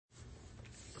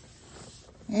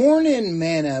Morning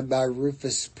Manna by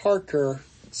Rufus Parker,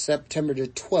 September the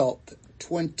 12th,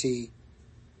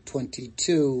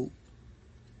 2022.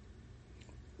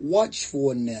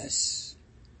 Watchfulness.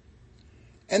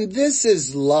 And this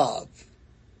is love,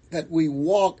 that we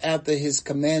walk after his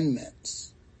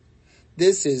commandments.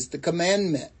 This is the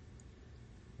commandment,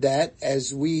 that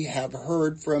as we have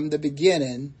heard from the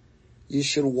beginning, you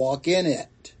should walk in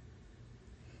it.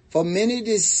 For many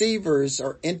deceivers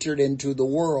are entered into the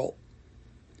world,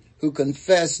 who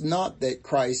confess not that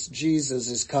Christ Jesus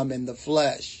is come in the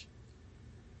flesh.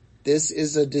 This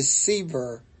is a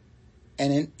deceiver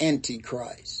and an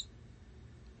antichrist.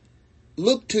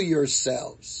 Look to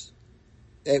yourselves,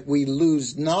 that we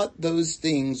lose not those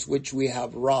things which we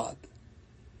have wrought,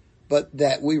 but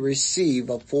that we receive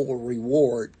a full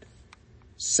reward.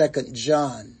 2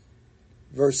 John,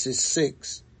 verses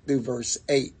 6 through verse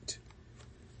 8.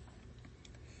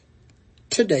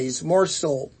 Today's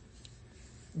morsel.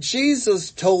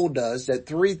 Jesus told us that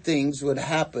three things would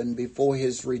happen before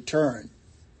his return.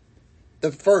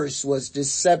 The first was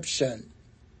deception.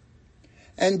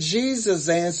 And Jesus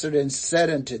answered and said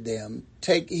unto them,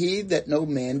 Take heed that no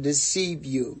man deceive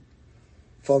you.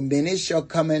 For many shall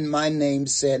come in my name,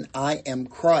 saying, I am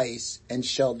Christ, and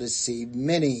shall deceive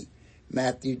many.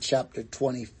 Matthew chapter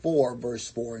 24,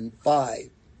 verse 4 and 5.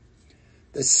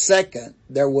 The second,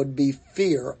 there would be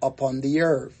fear upon the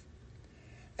earth.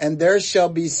 And there shall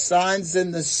be signs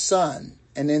in the sun,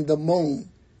 and in the moon,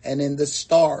 and in the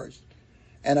stars,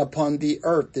 and upon the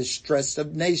earth distress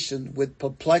of nations with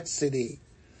perplexity,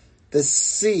 the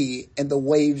sea and the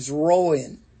waves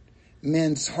roaring,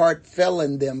 men's heart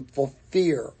failing them for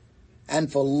fear,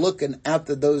 and for looking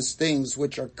after those things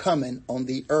which are coming on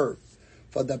the earth.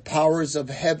 For the powers of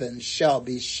heaven shall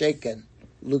be shaken.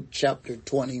 Luke chapter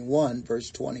 21, verse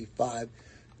 25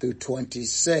 through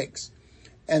 26.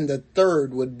 And the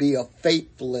third would be a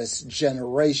faithless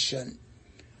generation.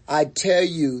 I tell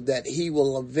you that he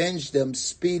will avenge them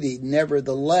speedy.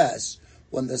 Nevertheless,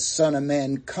 when the Son of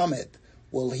Man cometh,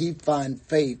 will he find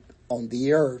faith on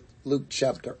the earth? Luke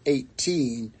chapter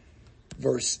 18,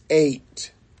 verse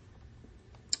 8.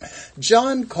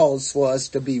 John calls for us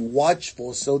to be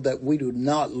watchful so that we do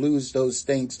not lose those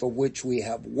things for which we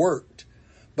have worked,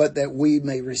 but that we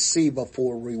may receive a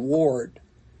full reward.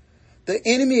 The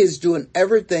enemy is doing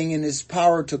everything in his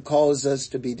power to cause us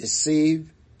to be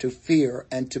deceived, to fear,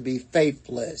 and to be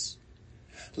faithless.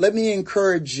 Let me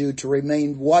encourage you to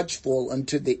remain watchful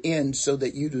unto the end so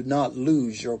that you do not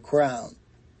lose your crown.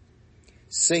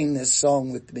 Sing this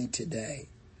song with me today.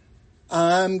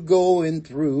 I'm going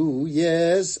through,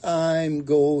 yes, I'm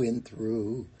going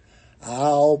through.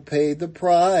 I'll pay the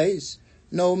price,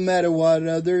 no matter what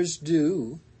others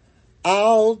do.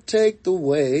 I'll take the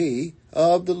way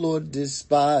of the Lord,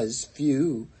 despise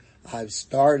few. I've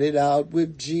started out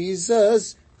with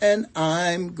Jesus and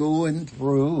I'm going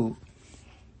through.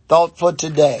 Thought for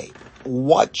today.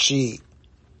 Watch ye,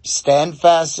 stand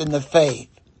fast in the faith,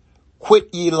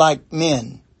 quit ye like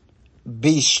men,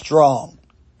 be strong.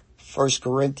 1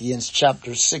 Corinthians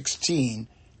chapter 16,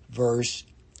 verse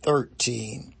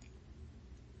 13.